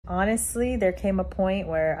Honestly, there came a point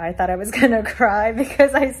where I thought I was gonna cry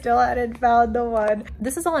because I still hadn't found the one.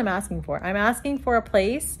 This is all I'm asking for. I'm asking for a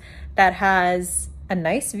place that has a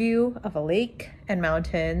nice view of a lake and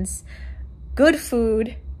mountains, good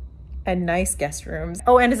food, and nice guest rooms.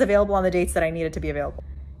 Oh, and is available on the dates that I need it to be available.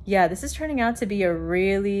 Yeah, this is turning out to be a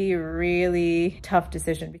really, really tough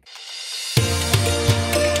decision.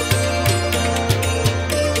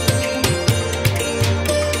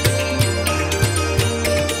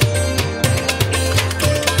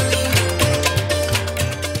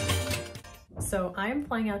 So I'm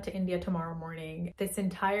flying out to India tomorrow morning. This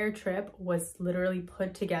entire trip was literally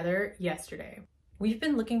put together yesterday. We've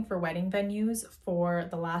been looking for wedding venues for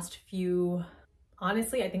the last few,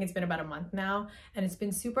 honestly, I think it's been about a month now, and it's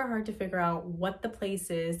been super hard to figure out what the place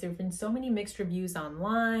is. There have been so many mixed reviews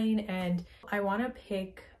online, and I want to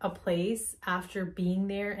pick a place after being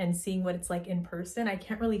there and seeing what it's like in person. I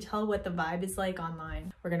can't really tell what the vibe is like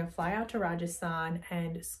online. We're gonna fly out to Rajasthan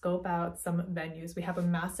and scope out some venues. We have a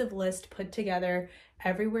massive list put together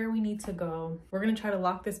everywhere we need to go. We're gonna try to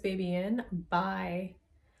lock this baby in by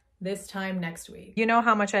this time next week. You know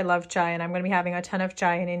how much I love chai, and I'm gonna be having a ton of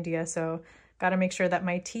chai in India, so gotta make sure that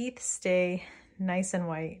my teeth stay nice and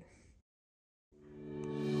white.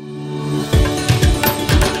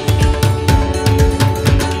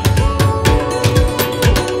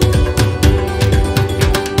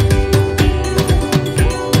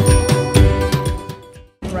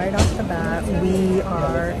 Right off the bat, we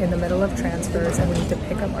are in the middle of transfers and we need to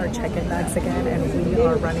pick up our check-in bags again, and we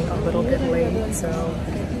are running a little bit late, so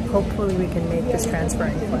hopefully we can make this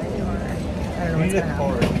transferring flight. I don't know what's gonna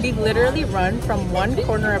happen. We've literally run from one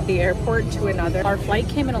corner of the airport to another. Our flight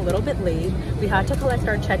came in a little bit late. We had to collect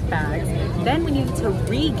our check bags. Then we needed to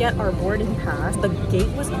re-get our boarding pass. The gate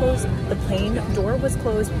was closed. The plane door was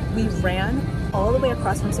closed. We ran all the way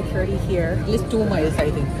across from security here. At least 2 miles,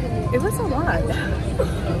 I think. It was a lot.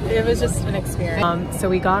 It was just an experience. So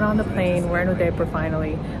we got on the plane. We're in Udaipur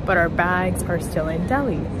finally, but our bags are still in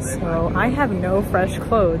Delhi. So I have no fresh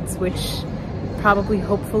clothes, which probably,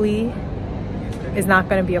 hopefully, is not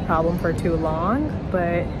going to be a problem for too long.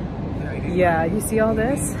 But yeah, you see all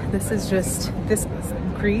this? This is just, this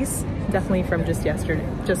grease, definitely from just yesterday,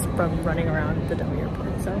 just from running around the Delhi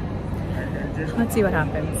airport. So let's see what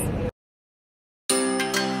happens.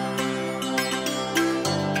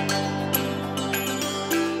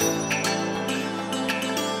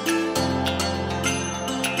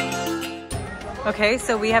 Okay,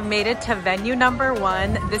 so we have made it to venue number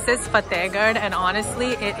 1. This is Fateh Garh, and honestly,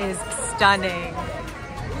 it is stunning.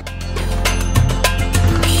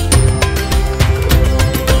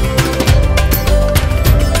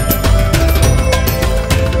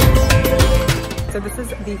 So this is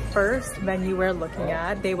the first venue we're looking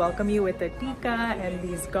at. They welcome you with a tikka and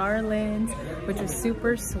these garlands, which is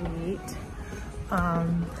super sweet.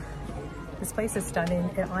 This place is stunning.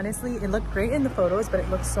 Honestly, it looked great in the photos, but it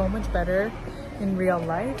looks so much better in real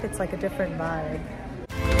life. It's like a different vibe.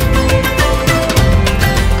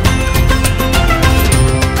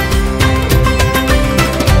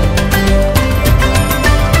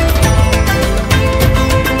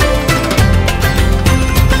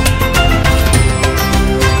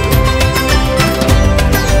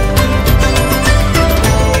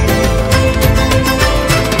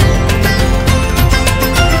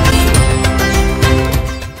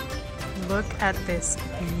 At this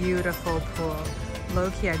beautiful pool.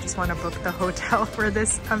 Low-key, I just want to book the hotel for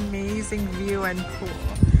this amazing view and pool.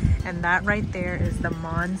 And that right there is the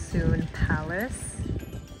Monsoon Palace.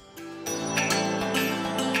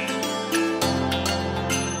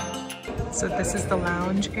 So this is the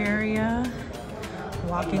lounge area.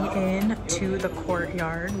 Walking in to the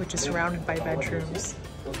courtyard, which is surrounded by bedrooms.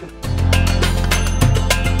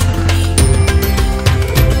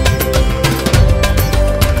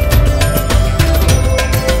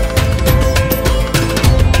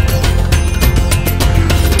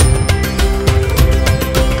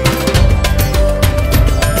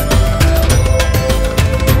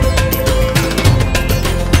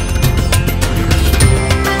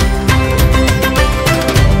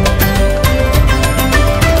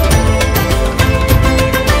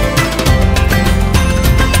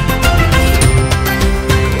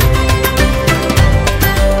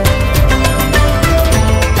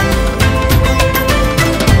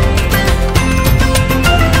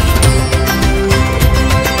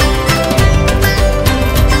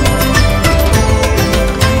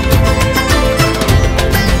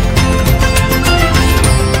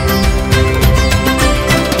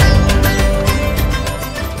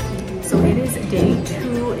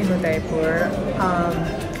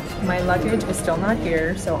 luggage is still not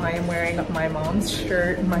here, so I am wearing my mom's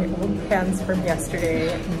shirt, my old pants from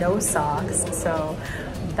yesterday, no socks. So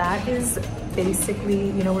that is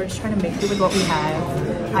basically, you know, we're just trying to make do with what we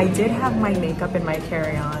have. I did have my makeup in my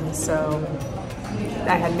carry-on, so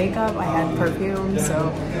I had makeup, I had perfume,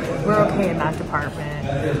 so we're okay in that department.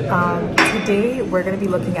 Today, we're gonna be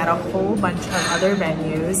looking at a whole bunch of other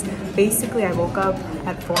venues. Basically, I woke up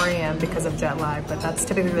at 4 a.m. because of jet lag, but that's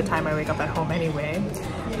typically the time I wake up at home anyway.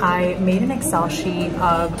 I made an Excel sheet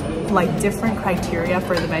of like different criteria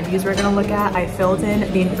for the venues we're gonna look at. I filled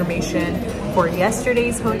in the information for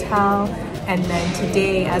yesterday's hotel, and then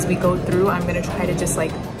today, as we go through, I'm gonna try to just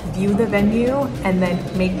like view the venue and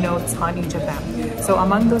then make notes on each of them. So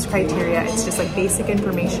among those criteria, it's just like basic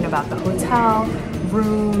information about the hotel,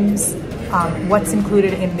 rooms, what's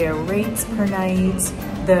included in their rates per night,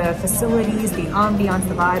 the facilities, the ambiance,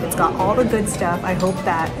 the vibe. It's got all the good stuff. I hope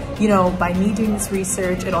that, you know, by me doing this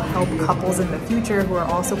research, it'll help couples in the future who are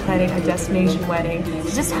also planning a destination wedding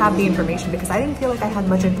to just have the information, because I didn't feel like I had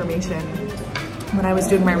much information when I was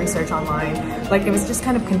doing my research online. Like, it was just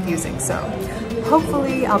kind of confusing. So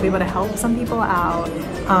hopefully I'll be able to help some people out.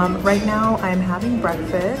 Right now I'm having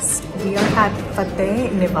breakfast. We are at Fateh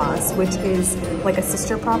Nivas, which is like a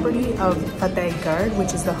sister property of Fateh Garh,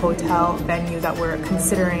 which is the hotel venue that we're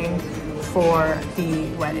considering for the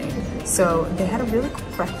wedding. So they had a really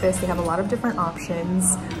cool breakfast. They have a lot of different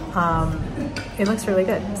options. It looks really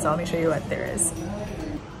good. So let me show you what there is.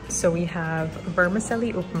 So we have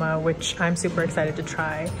vermicelli upma, which I'm super excited to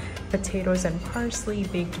try. Potatoes and parsley,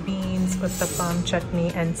 baked beans with the palm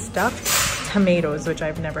chutney, and stuffed tomatoes, which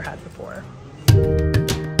I've never had before.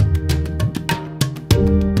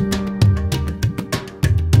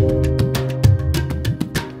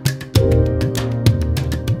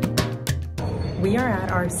 We are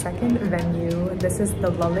at our second venue. This is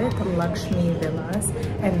the Lalit Laxmi Villas,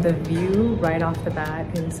 and the view right off the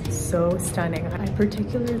bat is so stunning. I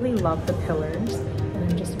particularly love the pillars, and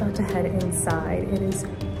I'm just about to head inside. It is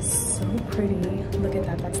so pretty. Look at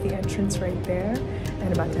that, that's the entrance right there,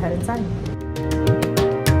 and about to head inside.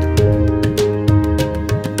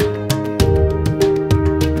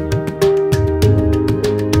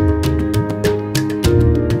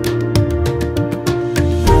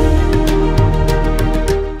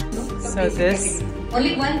 So this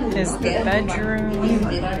is the bedroom.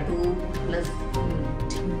 There are 2 plus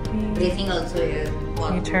dressing also here.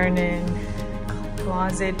 You turn in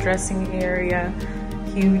closet, dressing area,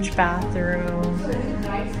 huge bathroom,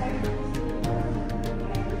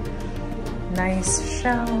 nice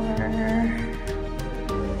shower.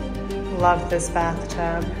 Love this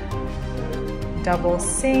bathtub. Double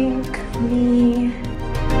sink, me.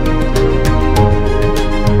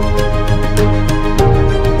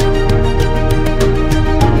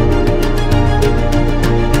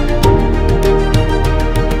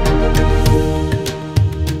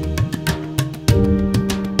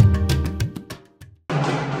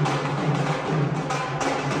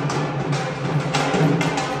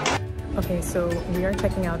 Okay, so we are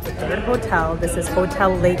checking out the third hotel. This is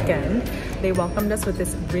Hotel Lakend. They welcomed us with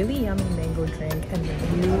this really yummy mango drink, and the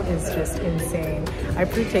view is just insane. I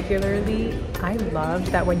loved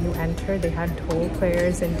that when you enter, they had toll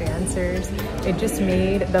players and dancers. It just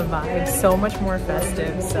made the vibe so much more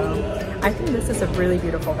festive. So I think this is a really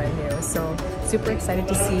beautiful venue. So super excited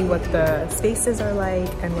to see what the spaces are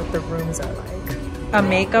like and what the rooms are like. A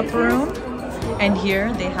makeup room. And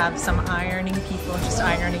here they have some ironing people, just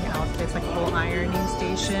ironing outfits, like a whole ironing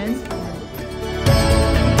station.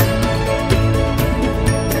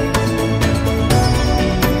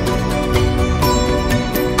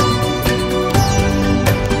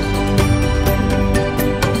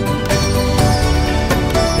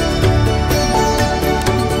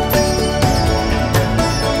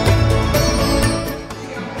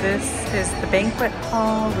 Banquet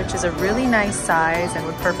hall, which is a really nice size and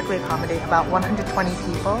would perfectly accommodate about 120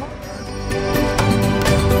 people.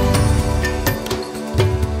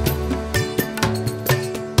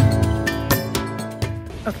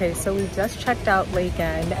 Okay, so we just checked out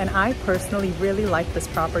Lakend, and I personally really like this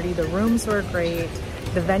property. The rooms were great.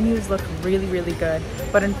 The venues look really, really good,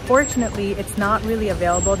 but unfortunately it's not really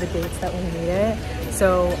available the dates that we need it.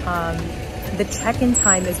 So the check-in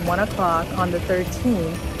time is 1 o'clock on the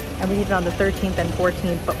 13th, and we need it on the 13th and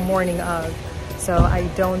 14th, but morning of. So I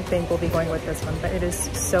don't think we'll be going with this one, but it is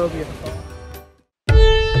so beautiful.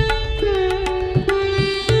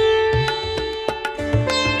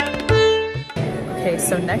 Okay,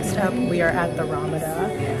 so next up we are at the Ramada.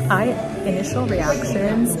 Initial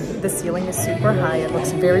reactions, the ceiling is super high. It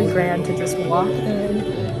looks very grand to just walk in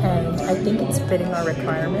and I think it's fitting our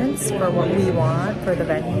requirements for what we want for the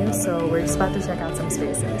venue. So we're just about to check out some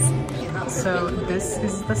spaces. So this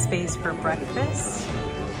is the space for breakfast.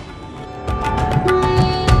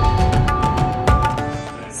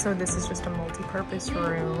 So this is just a multi-purpose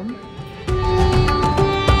room.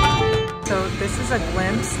 So this is a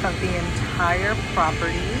glimpse of the entire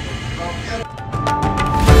property.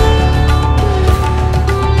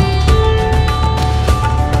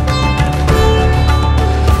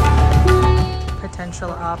 Potential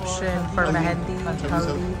option for mehendi,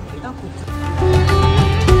 haldi.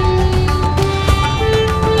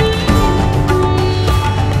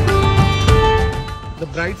 The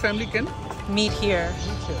bride family can Meet here.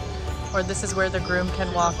 Or this is where the groom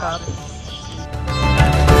can walk up.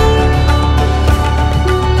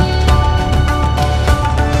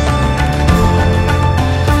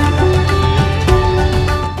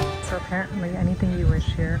 So apparently anything you wish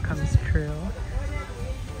here comes true.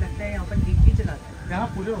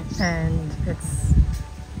 And it's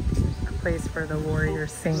a place for the warrior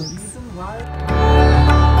saints.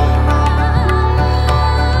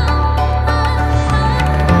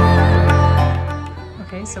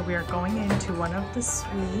 Okay, so we are going into one of the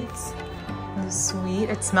suites. The suite,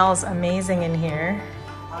 it smells amazing in here.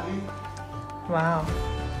 Wow.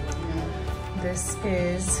 This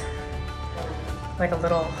is like a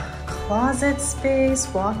little closet space,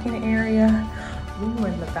 walk-in area. Ooh,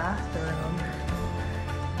 and the bathroom.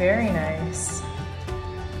 Very nice.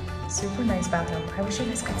 Super nice bathroom. I wish you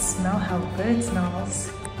guys could smell how good it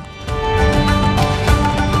smells.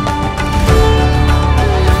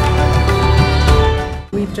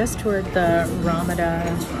 We've just toured the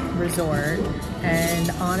Ramada resort, and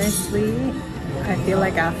honestly, I feel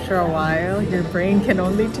like after a while, your brain can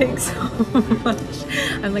only take so much.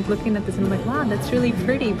 I'm like looking at this and I'm like, wow, that's really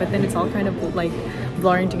pretty, but then it's all kind of like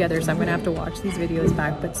blurring together, so I'm gonna have to watch these videos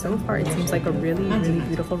back. But so far, it seems like a really, really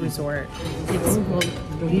beautiful resort.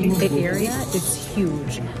 The area is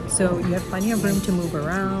huge, so you have plenty of room to move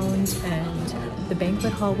around, and the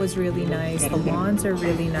banquet hall was really nice. The lawns are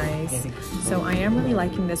really nice. So I am really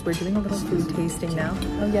liking this. We're doing a little food tasting now.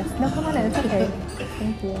 Oh yes, no, come on in, it's okay.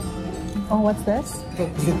 Thank you. Oh, what's this?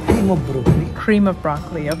 cream of broccoli. Cream of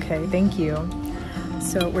broccoli, okay, thank you.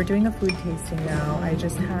 So we're doing a food tasting now. I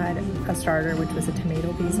just had a starter, which was a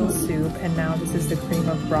tomato basil soup, and now this is the cream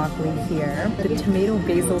of broccoli here. The tomato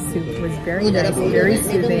basil soup was very nice, very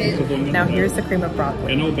soothing. Now here's the cream of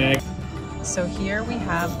broccoli. So here we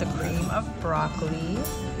have the cream of broccoli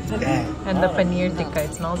and the paneer tikka.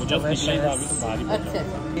 It smells delicious.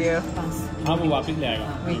 Yeah.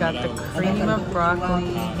 We got the cream of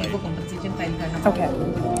broccoli. Okay,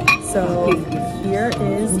 so here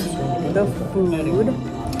is the food.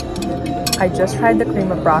 I just tried the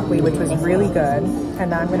cream of broccoli, which was really good, and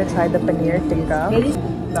now I'm going to try the paneer tikka.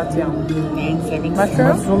 That's yum.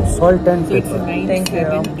 Mushroom, salt and pepper. Thank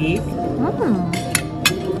you.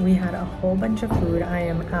 We had a whole bunch of food. I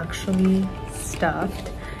am actually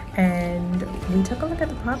stuffed. And we took a look at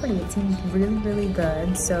the property. It seemed really, really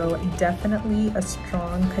good. So definitely a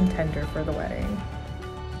strong contender for the wedding.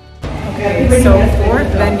 Okay, so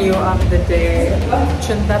fourth venue of the day,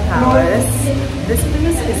 Chunda Palace. This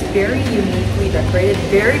place is very uniquely decorated,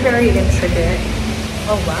 very, very intricate.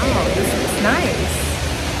 Oh wow, this is nice.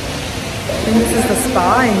 I think this is the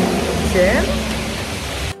spa and gym.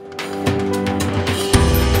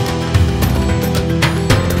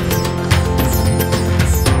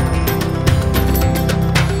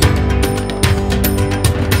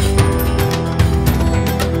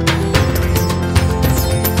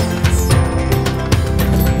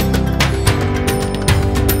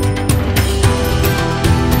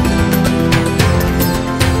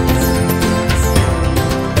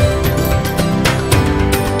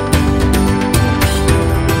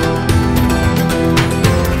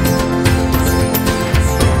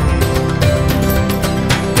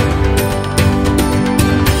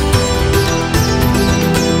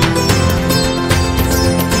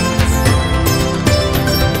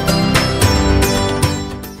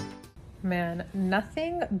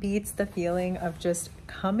 Nothing beats the feeling of just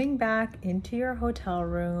coming back into your hotel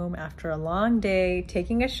room after a long day,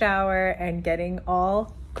 taking a shower, and getting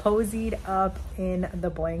all cozied up in the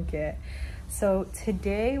blanket. So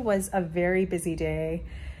today was a very busy day.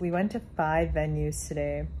 We went to 5 venues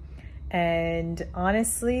today. And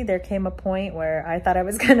honestly, there came a point where I thought I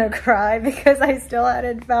was gonna cry because I still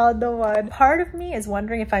hadn't found the one. Part of me is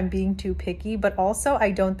wondering if I'm being too picky, but also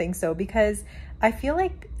I don't think so, because I feel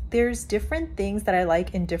like there's different things that I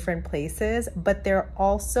like in different places, but they're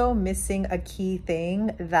also missing a key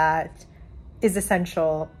thing that is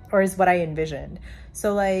essential or is what I envisioned.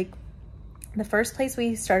 So like The first place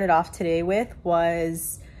we started off today with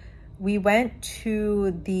was, we went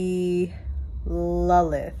to the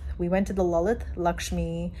Lalit. We went to the Lalit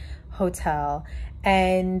Laxmi hotel,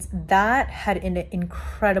 and that had an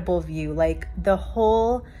incredible view. Like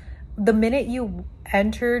the minute you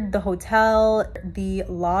entered the hotel, the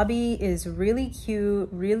lobby is really cute,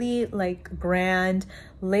 really like grand.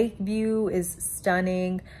 Lake view is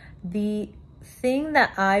stunning. The thing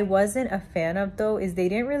that I wasn't a fan of though is they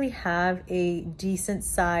didn't really have a decent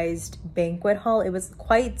sized banquet hall. It was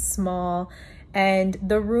quite small, and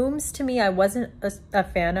the rooms to me I wasn't a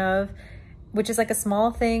fan of, which is like a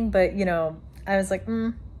small thing, but you know, I was like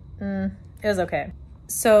it was okay.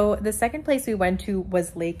 So the second place we went to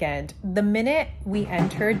was Lakend. The minute we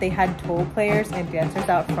entered, they had toll players and dancers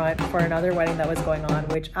out front for another wedding that was going on,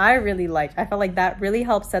 which I really liked. I felt like that really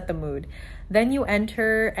helped set the mood. Then you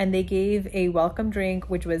enter and they gave a welcome drink,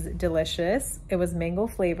 which was delicious. It was mango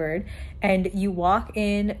flavored. And you walk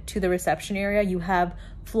in to the reception area. You have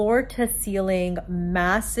floor to ceiling,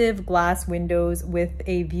 massive glass windows with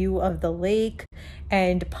a view of the lake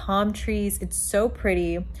and palm trees. It's so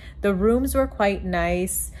pretty. The rooms were quite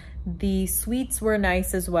nice. The suites were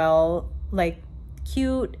nice as well, like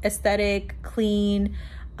cute, aesthetic, clean.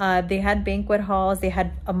 They had banquet halls. They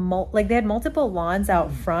had they had multiple lawns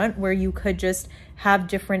out front where you could just have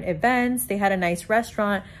different events. They had a nice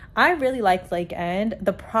restaurant. I really liked Lakend.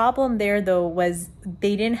 The problem there though was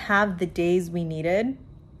they didn't have the days we needed,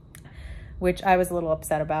 which I was a little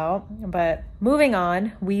upset about. But moving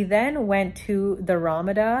on, we then went to the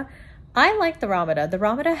Ramada. I liked the Ramada. The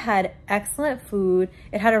Ramada had excellent food.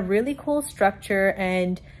 It had a really cool structure,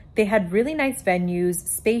 and they had really nice venues,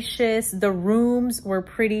 spacious. The rooms were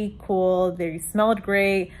pretty cool. They smelled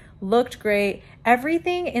great, looked great.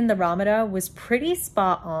 Everything in the Ramada was pretty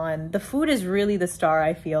spot on. The food is really the star,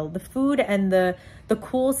 I feel. The food and the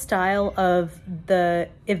cool style of the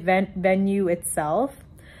event venue itself.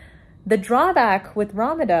 The drawback with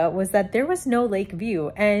Ramada was that there was no lake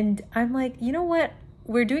view. And I'm like, you know what?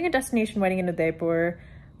 We're doing a destination wedding in Udaipur.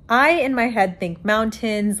 I, in my head, think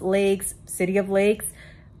mountains, lakes, city of lakes.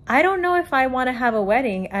 I don't know if I want to have a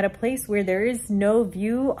wedding at a place where there is no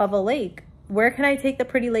view of a lake. Where can I take the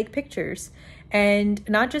pretty lake pictures? And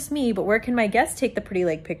not just me, but where can my guests take the pretty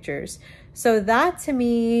lake pictures? So that to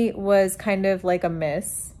me was kind of like a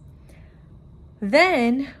miss.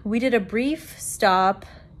 Then we did a brief stop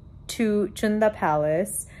to Chunda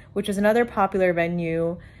Palace, which was another popular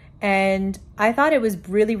venue. And I thought it was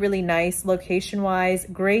really, really nice location-wise,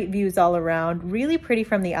 great views all around, really pretty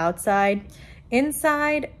from the outside.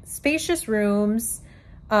 Inside, spacious rooms,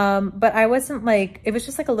 but I wasn't like, it was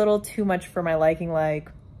just like a little too much for my liking, like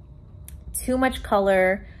too much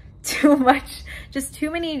color, too much, just too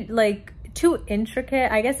many, like too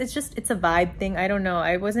intricate. I guess it's a vibe thing. I don't know.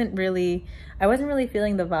 I wasn't really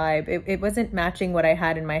feeling the vibe. It wasn't matching what I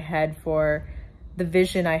had in my head for the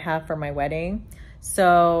vision I have for my wedding.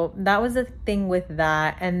 So that was the thing with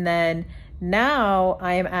that. And then now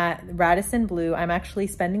I am at Radisson Blu. I'm actually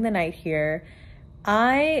spending the night here.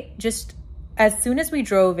 As soon as we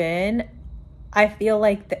drove in, I feel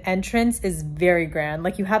like the entrance is very grand.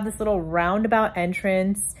 Like you have this little roundabout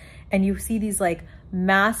entrance and you see these like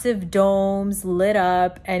massive domes lit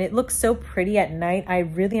up, and it looks so pretty at night. I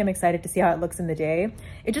really am excited to see how it looks in the day.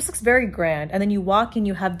 It just looks very grand. And then you walk in,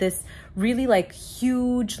 you have this really like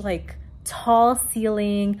huge, like tall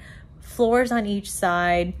ceiling, floors on each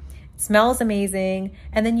side. Smells amazing.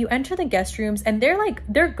 And then you enter the guest rooms, and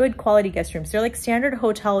they're good quality guest rooms. They're like standard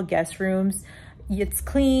hotel guest rooms. It's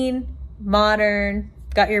clean, modern,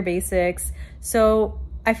 got your basics. So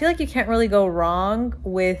I feel like you can't really go wrong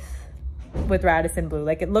with Radisson Blu.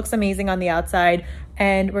 Like it looks amazing on the outside,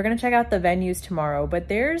 and we're gonna check out the venues tomorrow. But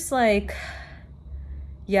there's like,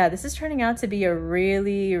 yeah, this is turning out to be a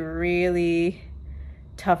really, really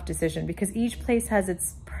tough decision because each place has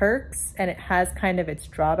its perks and it has kind of its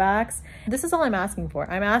drawbacks. This is all I'm asking for.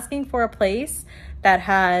 I'm asking for a place that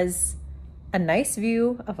has a nice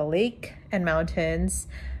view of a lake and mountains,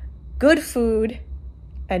 good food,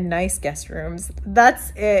 and nice guest rooms.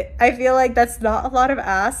 That's it. I feel like that's not a lot of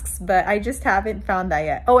asks, but I just haven't found that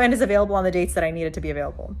yet. Oh, and is available on the dates that I need it to be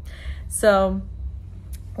available. So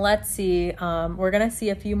let's see. We're gonna see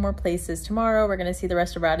a few more places tomorrow. We're gonna see the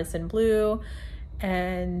rest of Radisson Blu,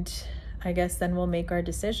 and I guess then we'll make our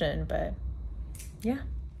decision. But yeah.